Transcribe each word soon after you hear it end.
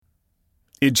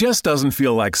It just doesn't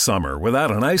feel like summer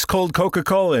without an ice-cold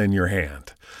Coca-Cola in your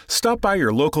hand. Stop by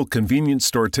your local convenience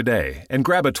store today and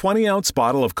grab a 20-ounce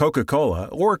bottle of Coca-Cola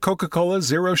or Coca-Cola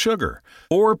Zero Sugar.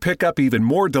 Or pick up even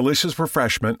more delicious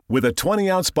refreshment with a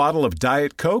 20-ounce bottle of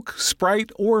Diet Coke,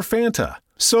 Sprite, or Fanta.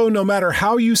 So no matter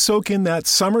how you soak in that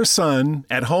summer sun,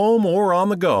 at home or on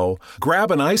the go,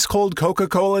 grab an ice-cold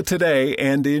Coca-Cola today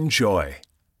and enjoy.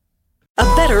 A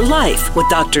Better Life with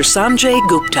Dr. Sanjay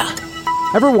Gupta.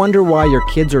 Ever wonder why your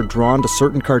kids are drawn to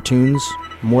certain cartoons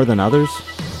more than others?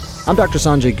 I'm Dr.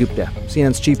 Sanjay Gupta,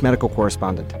 CNN's chief medical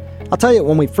correspondent. I'll tell you,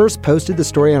 when we first posted the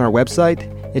story on our website,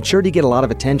 it sure did get a lot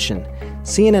of attention.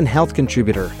 CNN health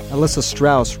contributor Alyssa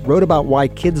Strauss wrote about why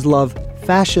kids love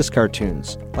fascist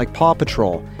cartoons like Paw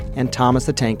Patrol and Thomas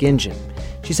the Tank Engine.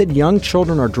 She said young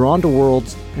children are drawn to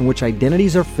worlds in which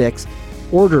identities are fixed,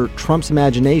 order trumps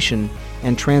imagination,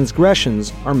 and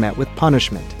transgressions are met with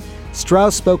punishment.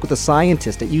 Strauss spoke with a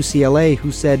scientist at UCLA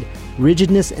who said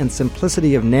rigidness and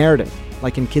simplicity of narrative,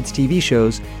 like in kids' TV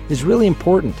shows, is really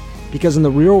important because in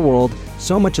the real world,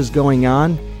 so much is going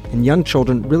on and young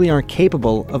children really aren't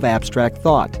capable of abstract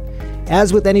thought.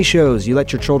 As with any shows you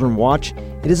let your children watch,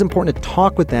 it is important to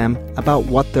talk with them about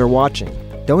what they're watching.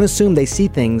 Don't assume they see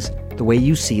things the way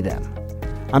you see them.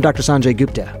 I'm Dr. Sanjay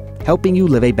Gupta, helping you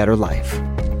live a better life.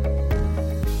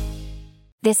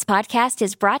 This podcast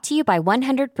is brought to you by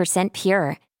 100%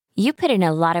 Pure. You put in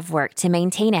a lot of work to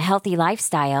maintain a healthy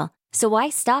lifestyle, so why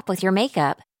stop with your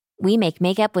makeup? We make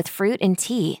makeup with fruit and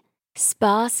tea,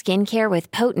 spa skincare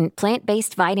with potent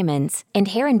plant-based vitamins, and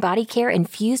hair and body care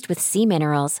infused with sea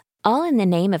minerals, all in the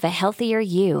name of a healthier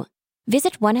you.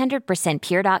 Visit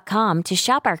 100%pure.com to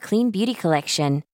shop our clean beauty collection.